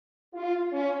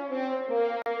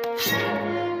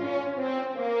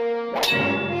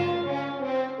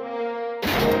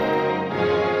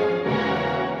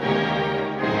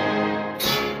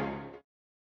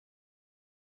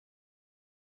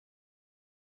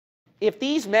if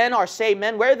these men are saved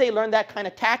men, where do they learn that kind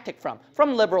of tactic from?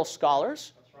 From liberal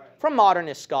scholars, from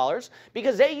modernist scholars,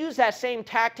 because they use that same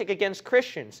tactic against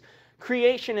Christians.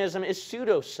 Creationism is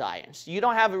pseudoscience. You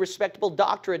don't have a respectable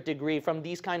doctorate degree from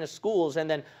these kind of schools and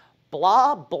then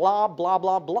blah, blah, blah,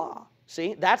 blah, blah.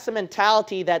 See, that's the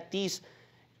mentality that these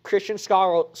Christian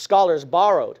scholars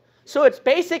borrowed. So it's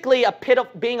basically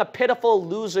being a pitiful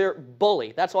loser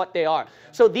bully. That's what they are.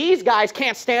 So these guys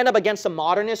can't stand up against the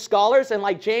modernist scholars, and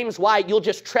like James White, you'll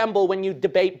just tremble when you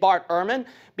debate Bart Ehrman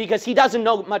because he doesn't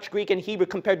know much Greek and Hebrew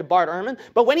compared to Bart Ehrman.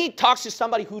 But when he talks to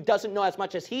somebody who doesn't know as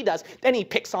much as he does, then he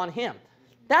picks on him.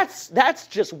 That's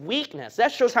just weakness.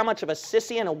 That shows how much of a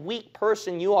sissy and a weak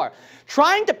person you are.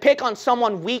 Trying to pick on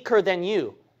someone weaker than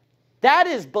you, that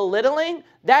is belittling.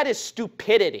 That is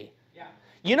stupidity.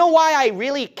 You know why I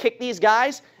really kick these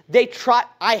guys?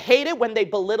 I hate it when they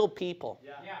belittle people.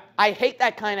 I hate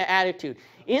that kind of attitude.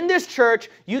 In this church,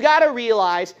 you got to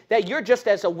realize that you're just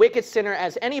as a wicked sinner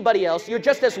as anybody else. You're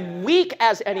just as weak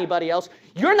as anybody else.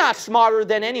 You're not smarter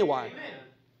than anyone.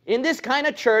 In this kind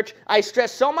of church, I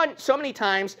stress so many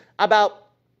times about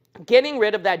getting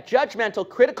rid of that judgmental,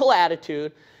 critical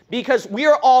attitude because we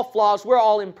are all flaws. We're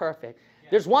all imperfect.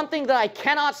 There's one thing that I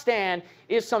cannot stand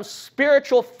is some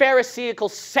spiritual Pharisaical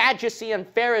Sadducean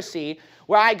Pharisee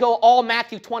where I go all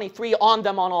Matthew 23 on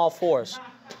them on all fours.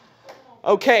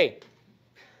 Okay.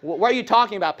 What are you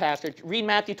talking about, Pastor? Read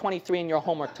Matthew 23 in your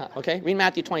homework time. Okay? Read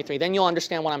Matthew 23. Then you'll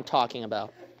understand what I'm talking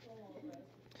about.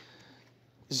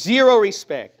 Zero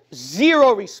respect.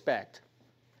 Zero respect.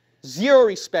 Zero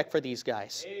respect for these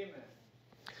guys. Amen.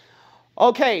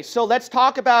 Okay, so let's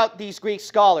talk about these Greek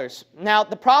scholars. Now,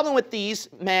 the problem with these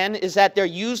men is that they're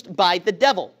used by the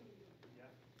devil.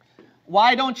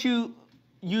 Why don't you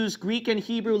use Greek and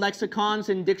Hebrew lexicons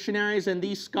and dictionaries and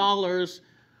these scholars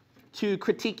to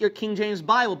critique your King James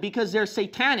Bible? Because they're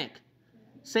satanic.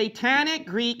 Satanic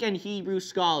Greek and Hebrew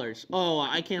scholars. Oh,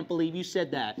 I can't believe you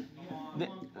said that.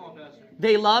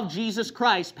 They love Jesus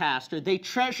Christ, Pastor. They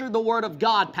treasure the Word of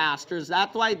God, pastors.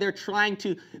 That's why they're trying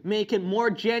to make it more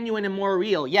genuine and more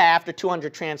real. Yeah, after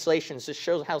 200 translations, this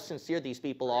shows how sincere these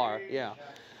people are. Yeah.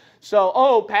 So,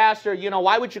 oh, Pastor, you know,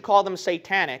 why would you call them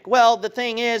satanic? Well, the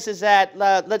thing is that,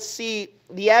 let's see,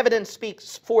 the evidence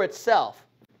speaks for itself.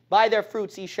 By their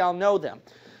fruits ye shall know them.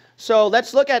 So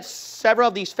let's look at several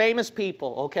of these famous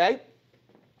people, okay?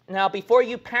 Now, before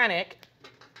you panic,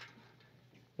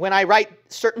 when I write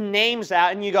certain names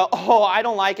out and you go, oh, I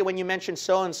don't like it when you mention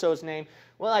so-and-so's name.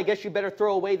 Well, I guess you better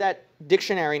throw away that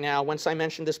dictionary now once I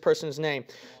mention this person's name.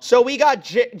 So we got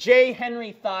J.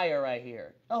 Henry Thayer right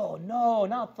here. Oh, no,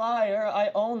 not Thayer. I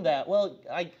own that. Well,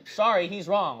 sorry, he's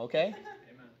wrong, okay? Amen.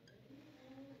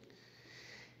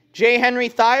 J. Henry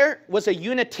Thayer was a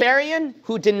Unitarian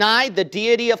who denied the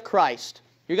deity of Christ.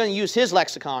 You're going to use his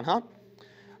lexicon, huh?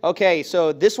 Okay,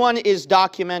 so this one is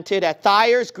documented at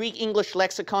Thayer's Greek-English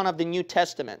Lexicon of the New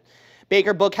Testament.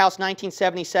 Baker Bookhouse,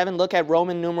 1977. Look at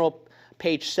Roman numeral,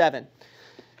 page 7.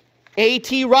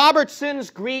 A.T. Robertson's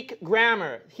Greek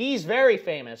Grammar. He's very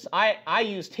famous. I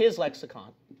used his lexicon.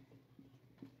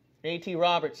 A.T.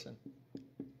 Robertson.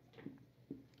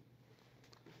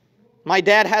 My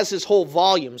dad has his whole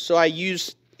volume, so I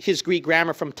use his Greek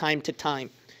grammar from time to time.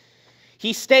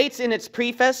 He states in its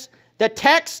preface, the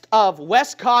text of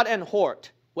Westcott and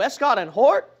Hort. Westcott and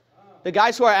Hort, the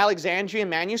guys who are Alexandrian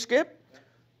manuscript,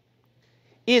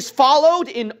 is followed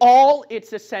in all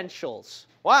its essentials.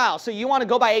 Wow, so you want to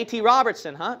go by A.T.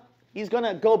 Robertson, huh? He's going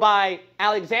to go by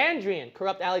Alexandrian,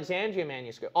 corrupt Alexandrian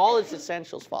manuscript. All its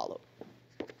essentials followed.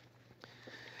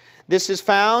 This is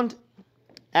found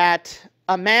at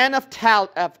A Man of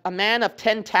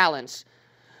 10 Talents,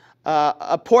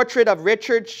 a portrait of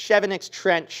Richard Chevenix's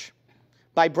Trench,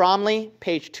 by Bromley,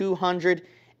 page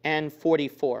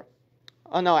 244.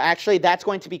 Oh, no, actually, that's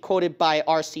going to be quoted by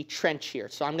R.C. Trench here.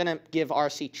 So I'm going to give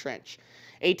R.C. Trench.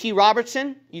 A.T.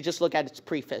 Robertson, you just look at its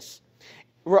preface.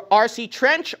 R.C.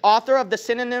 Trench, author of the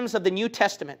Synonyms of the New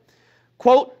Testament,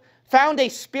 quote, found a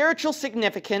spiritual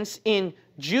significance in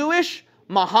Jewish,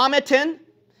 Mohammedan,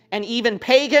 and even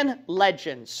pagan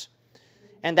legends.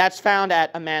 And that's found at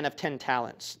A Man of 10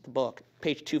 Talents, the book,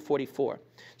 page 244.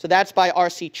 So that's by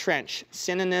R.C. Trench,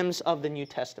 Synonyms of the New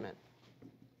Testament.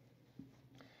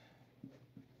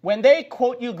 When they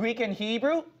quote you Greek and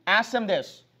Hebrew, ask them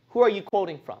this. Who are you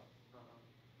quoting from?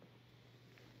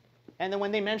 And then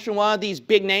when they mention one of these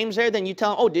big names there, then you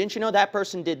tell them, oh, didn't you know that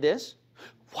person did this?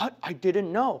 What? I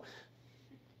didn't know.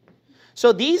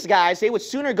 So these guys, they would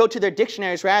sooner go to their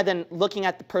dictionaries rather than looking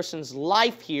at the person's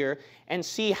life here and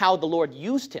see how the Lord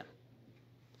used him.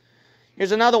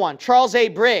 Here's another one. Charles A.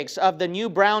 Briggs of the New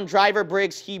Brown Driver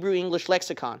Briggs Hebrew English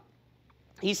Lexicon.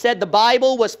 He said the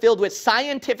Bible was filled with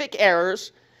scientific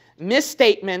errors,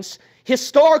 misstatements,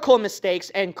 historical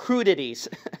mistakes, and crudities.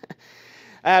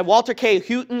 Walter K.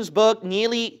 Houghton's book,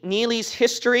 Neely's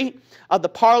History of the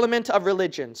Parliament of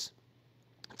Religions.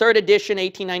 3rd edition,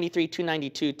 1893,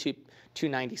 292 to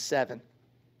 297.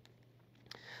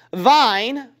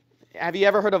 Vine, have you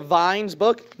ever heard of Vine's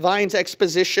book? Vine's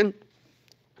Exposition,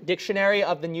 Dictionary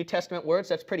of the New Testament Words.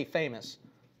 That's pretty famous.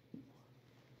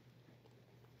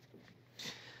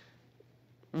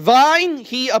 Vine,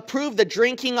 he approved the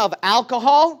drinking of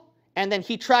alcohol, and then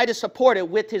he tried to support it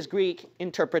with his Greek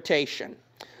interpretation.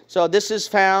 So this is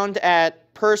found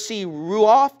at Percy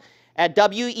Ruoff, at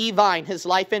W.E. Vine, His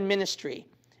Life and Ministry,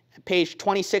 page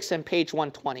 26 and page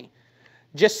 120.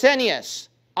 Gesenius,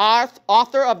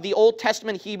 author of the Old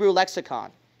Testament Hebrew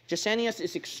lexicon. Gesenius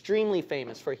is extremely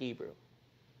famous for Hebrew.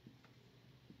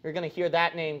 You're going to hear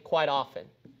that name quite often.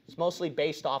 It's mostly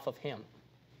based off of him.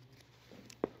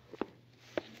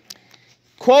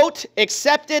 Quote,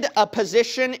 accepted a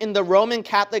position in the Roman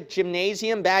Catholic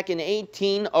Gymnasium back in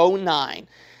 1809.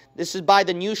 This is by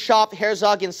the Neushoff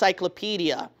Herzog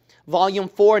Encyclopedia, Volume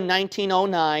 4,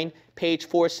 1909, page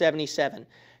 477.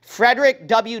 Frederick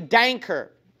W. Danker.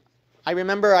 I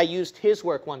remember I used his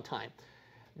work one time.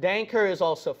 Danker is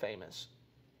also famous.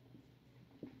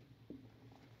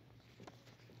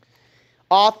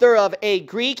 Author of a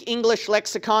Greek-English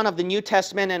lexicon of the New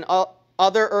Testament and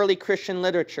other early Christian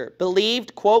literature.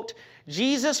 Believed, quote,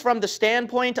 Jesus from the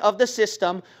standpoint of the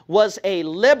system was a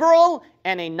liberal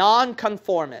and a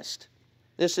nonconformist.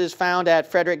 This is found at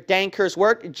Frederick Danker's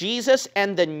work, Jesus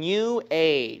and the New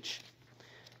Age.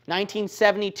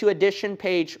 1972 edition,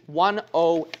 page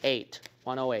 108.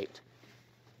 108.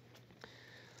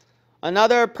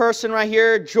 Another person right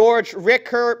here, George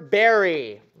Ricker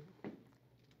Berry.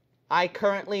 I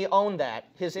currently own that,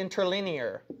 his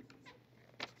Interlinear.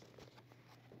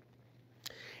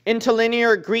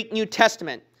 Interlinear Greek New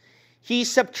Testament. He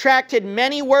subtracted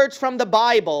many words from the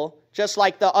Bible, just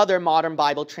like the other modern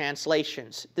Bible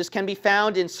translations. This can be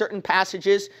found in certain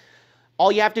passages.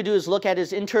 All you have to do is look at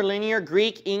his Interlinear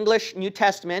Greek English New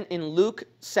Testament in Luke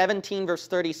 17 verse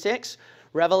 36,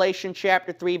 Revelation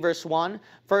chapter 3 verse 1,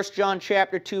 1 John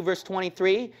chapter 2 verse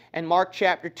 23, and Mark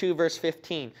chapter 2 verse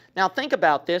 15. Now think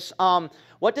about this.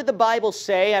 What did the Bible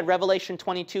say at Revelation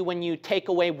 22 when you take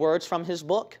away words from his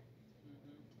book?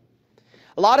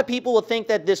 A lot of people will think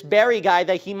that this Berry guy,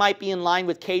 that he might be in line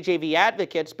with KJV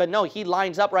advocates, but no, he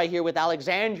lines up right here with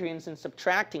Alexandrians in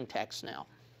subtracting text now.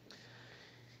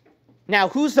 Now,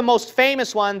 who's the most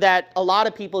famous one that a lot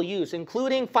of people use,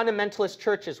 including fundamentalist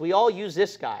churches? We all use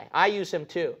this guy. I use him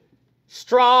too.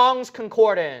 Strong's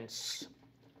Concordance.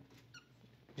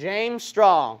 James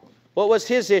Strong. What was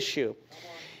his issue?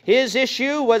 His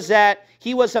issue was that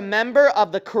he was a member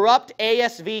of the corrupt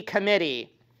ASV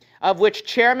committee, of which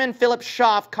Chairman Philip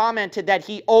Schaff commented that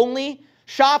he only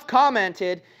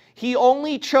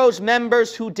chose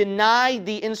members who denied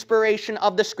the inspiration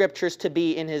of the scriptures to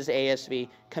be in his ASV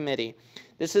committee.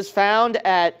 This is found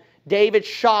at David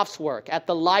Schaff's work, at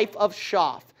The Life of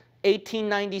Schaff,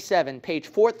 1897, page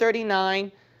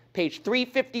 439, page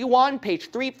 351, page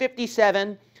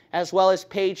 357, as well as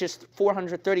pages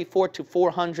 434 to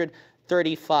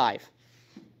 435.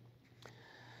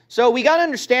 So we got to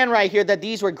understand right here that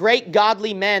these were great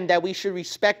godly men that we should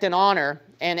respect and honor,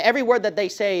 and every word that they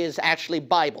say is actually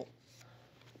Bible.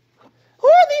 Who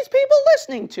are these people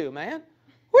listening to, man?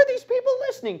 Who are these people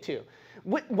listening to?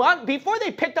 Before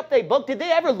they picked up their book, did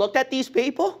they ever look at these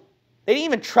people? They didn't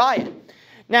even try it.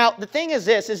 Now, the thing is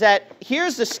this, is that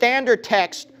here's the standard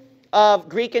text of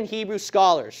Greek and Hebrew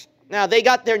scholars. Now, they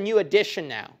got their new edition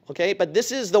now, okay? But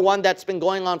this is the one that's been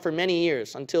going on for many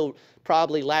years, until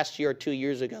probably last year or 2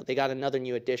 years ago. They got another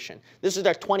new edition. This is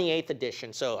their 28th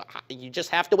edition, so you just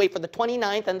have to wait for the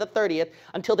 29th and the 30th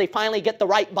until they finally get the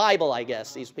right Bible, I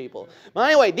guess, these people. But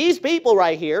anyway, these people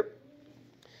right here,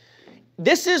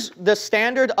 this is the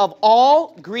standard of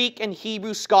all Greek and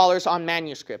Hebrew scholars on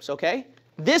manuscripts, okay?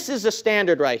 This is the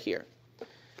standard right here.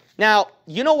 Now,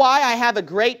 you know why I have a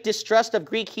great distrust of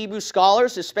Greek Hebrew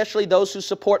scholars, especially those who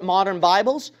support modern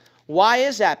Bibles? Why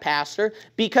is that, Pastor?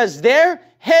 Because their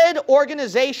head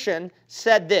organization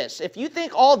said this. If you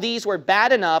think all these were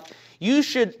bad enough, you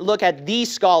should look at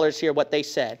these scholars here, what they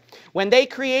said. When they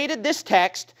created this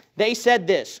text, they said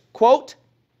this, quote,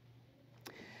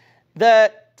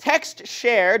 the text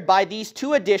shared by these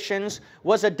two editions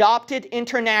was adopted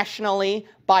internationally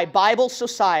by Bible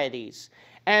societies,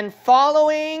 and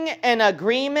following an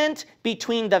agreement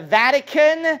between the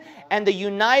Vatican and the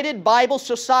United Bible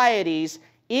Societies,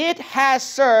 it has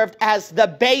served as the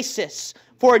basis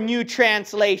for new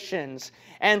translations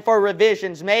and for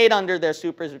revisions made under their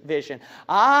supervision.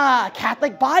 Ah,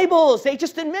 Catholic Bibles. They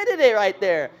just admitted it right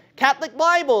there. Catholic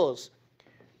Bibles.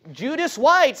 Judas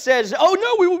White says, oh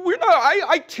no, we're not.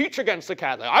 I teach against the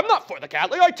Catholic. I'm not for the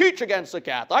Catholic. I teach against the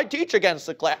Catholic. I teach against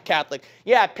the Catholic.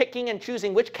 Yeah, picking and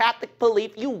choosing which Catholic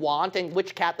belief you want and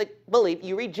which Catholic belief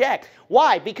you reject.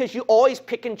 Why? Because you always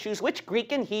pick and choose which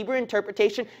Greek and Hebrew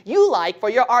interpretation you like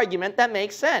for your argument that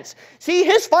makes sense. See,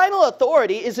 his final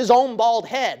authority is his own bald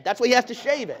head. That's why he has to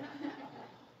shave it.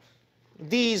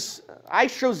 I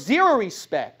show zero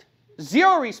respect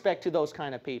to those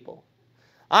kind of people.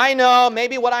 I know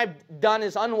maybe what I've done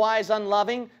is unwise,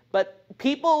 unloving, but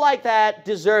people like that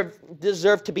deserve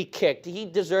to be kicked. He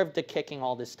deserved the kicking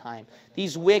all this time.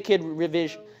 These wicked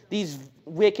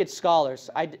scholars,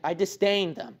 I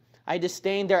disdain them. I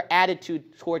disdain their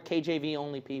attitude toward KJV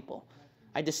only people.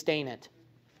 I disdain it.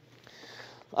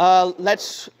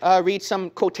 Let's read some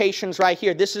quotations right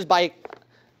here. This is by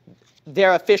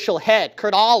their official head,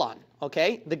 Kurt Aland,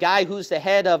 okay? The guy who's the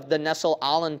head of the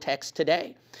Nestle-Aland text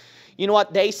today. You know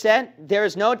what they said? There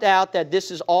is no doubt that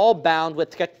this is all bound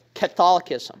with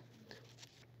Catholicism.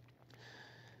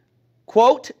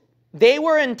 Quote, they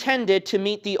were intended to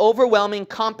meet the overwhelming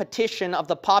competition of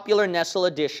the popular Nestle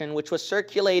edition, which was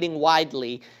circulating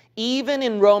widely, even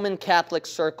in Roman Catholic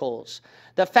circles.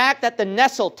 The fact that the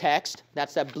Nestle text,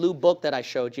 that's that blue book that I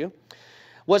showed you,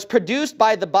 was produced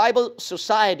by the Bible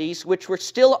societies, which were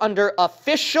still under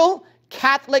official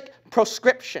Catholic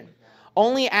proscription,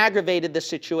 only aggravated the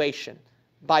situation.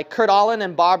 By Kurt Aland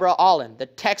and Barbara Aland, the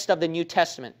text of the New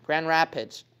Testament, Grand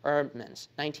Rapids, Urmans,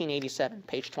 1987,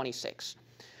 page 26.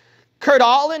 Kurt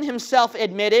Aland himself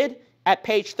admitted at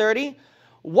page 30,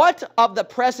 what of the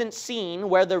present scene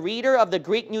where the reader of the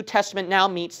Greek New Testament now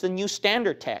meets the New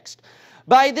Standard Text?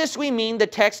 By this we mean the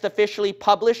text officially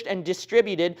published and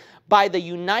distributed by the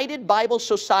United Bible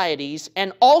Societies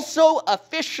and also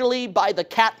officially by the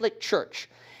Catholic Church,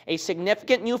 a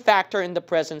significant new factor in the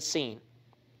present scene.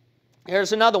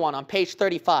 Here's another one on page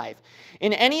 35.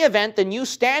 In any event, the New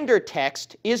Standard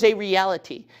Text is a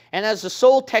reality, and as the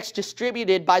sole text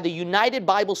distributed by the United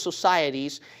Bible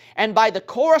Societies and by the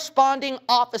corresponding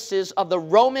offices of the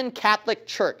Roman Catholic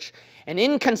Church, an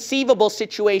inconceivable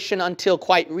situation until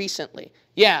quite recently.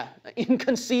 Yeah,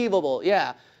 inconceivable,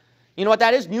 yeah. You know what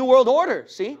that is? New World Order,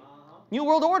 see? New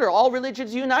World Order, all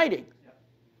religions uniting.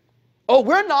 Oh,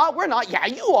 we're not. Yeah,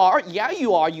 you are. Yeah,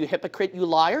 you are, you hypocrite, you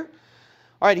liar.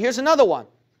 All right, here's another one.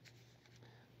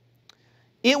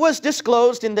 It was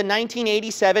disclosed in the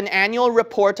 1987 annual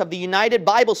report of the United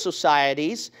Bible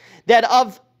Societies that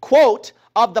quote,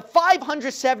 of the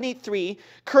 573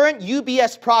 current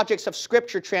UBS projects of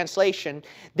Scripture translation,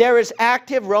 there is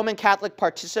active Roman Catholic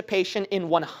participation in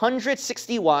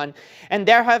 161, and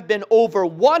there have been over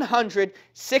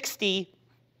 160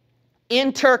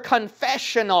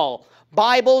 interconfessional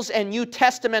Bibles and New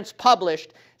Testaments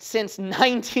published since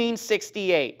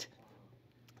 1968.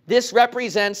 This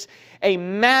represents a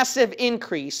massive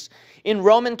increase in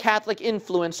Roman Catholic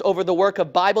influence over the work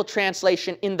of Bible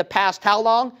translation in the past, how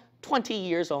long? 20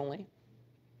 years only.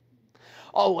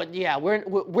 Oh, yeah,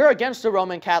 we're against the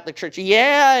Roman Catholic Church.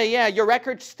 Yeah, your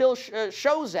record still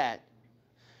shows that.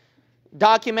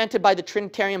 Documented by the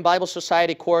Trinitarian Bible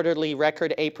Society Quarterly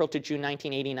Record, April to June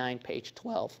 1989, page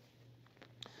 12.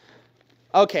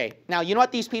 Okay, now you know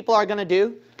what these people are going to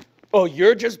do? Oh,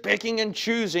 you're just picking and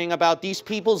choosing about these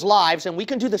people's lives, and we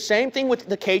can do the same thing with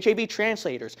the KJV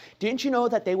translators. Didn't you know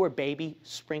that they were baby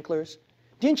sprinklers?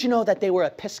 Didn't you know that they were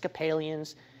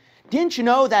Episcopalians? Didn't you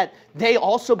know that they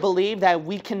also believe that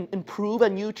we can improve a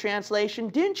new translation?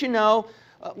 Didn't you know?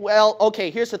 Well, okay,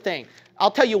 here's the thing.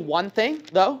 I'll tell you one thing,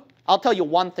 though.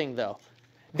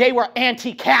 They were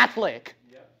anti-Catholic.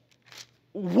 Yep.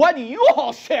 What do you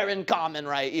all share in common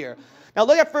right here? Now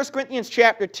look at 1 Corinthians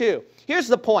chapter 2. Here's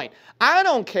the point. I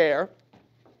don't care,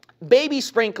 baby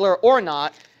sprinkler or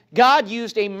not, God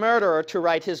used a murderer to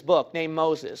write his book named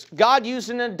Moses. God used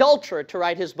an adulterer to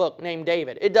write his book named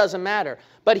David. It doesn't matter.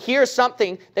 But here's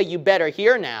something that you better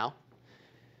hear now.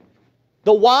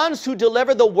 The ones who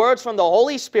deliver the words from the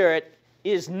Holy Spirit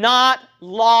is not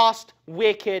lost,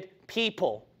 wicked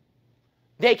people.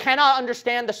 They cannot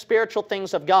understand the spiritual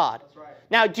things of God. That's right.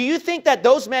 Now, do you think that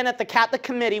those men at the Catholic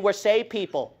Committee were saved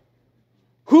people?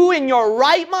 Who in your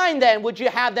right mind then would you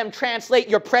have them translate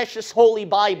your precious Holy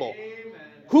Bible? Amen.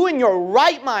 Who in your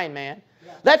right mind, man?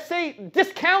 Yeah. Let's say,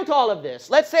 discount all of this.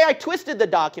 Let's say I twisted the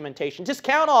documentation.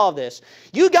 Discount all of this.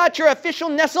 You got your official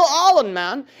Nestle-Aland,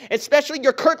 man. Especially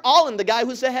your Kurt Aland, the guy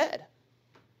who's the head.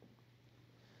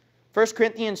 1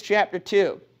 Corinthians chapter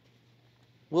 2.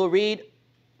 We'll read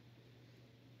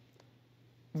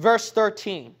verse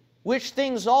 13. which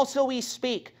things also we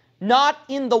speak, not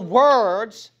in the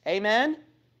words, amen,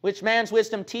 which man's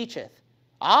wisdom teacheth.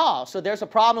 Ah, so there's a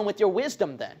problem with your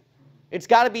wisdom then. It's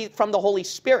got to be from the Holy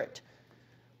Spirit.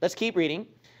 Let's keep reading.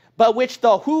 But which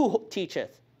the who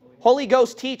teacheth? Holy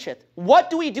Ghost teacheth. What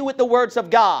do we do with the words of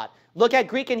God? Look at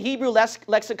Greek and Hebrew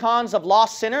lexicons of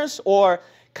lost sinners, or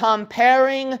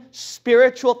comparing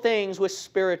spiritual things with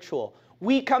spiritual.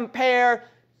 We compare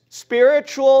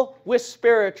spiritual with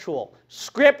spiritual,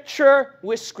 Scripture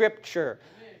with Scripture.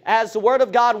 As the Word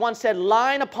of God once said,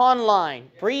 line upon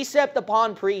line, precept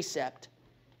upon precept,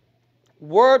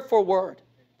 word for word.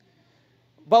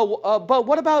 But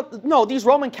what about, no, these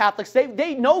Roman Catholics,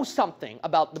 they know something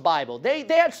about the Bible. They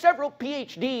have several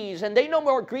PhDs, and they know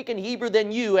more Greek and Hebrew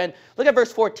than you. And look at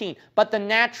verse 14. But the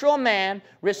natural man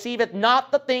receiveth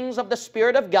not the things of the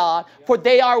Spirit of God, for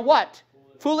they are what?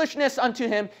 Foolishness unto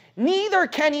him. Neither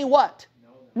can he what?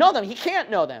 Know them. He can't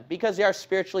know them, because they are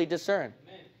spiritually discerned.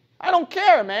 Amen. I don't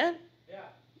care, man. Yeah.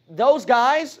 Those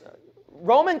guys,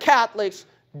 Roman Catholics,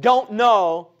 don't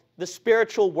know the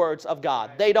spiritual words of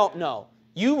God. They don't know.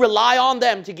 You rely on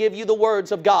them to give you the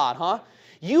words of God, huh?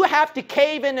 You have to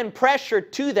cave in and pressure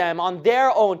to them on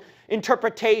their own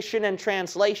interpretation and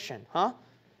translation, huh?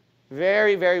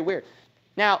 Very, very weird.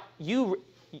 Now, you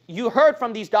heard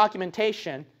from these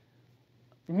documentation,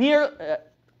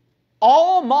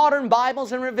 all modern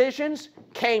Bibles and revisions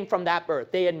came from that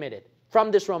birth, they admitted, from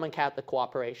this Roman Catholic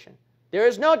cooperation. There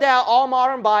is no doubt all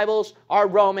modern Bibles are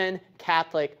Roman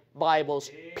Catholic Bibles,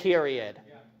 period.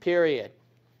 Period.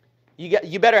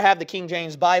 You better have the King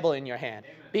James Bible in your hand.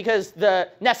 Amen. Because the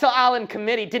Nassau-Allen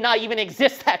Committee did not even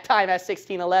exist that time at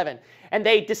 1611. And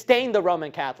they disdained the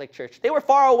Roman Catholic Church. They were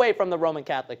far away from the Roman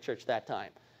Catholic Church that time.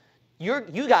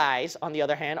 You guys, on the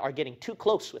other hand, are getting too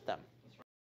close with them.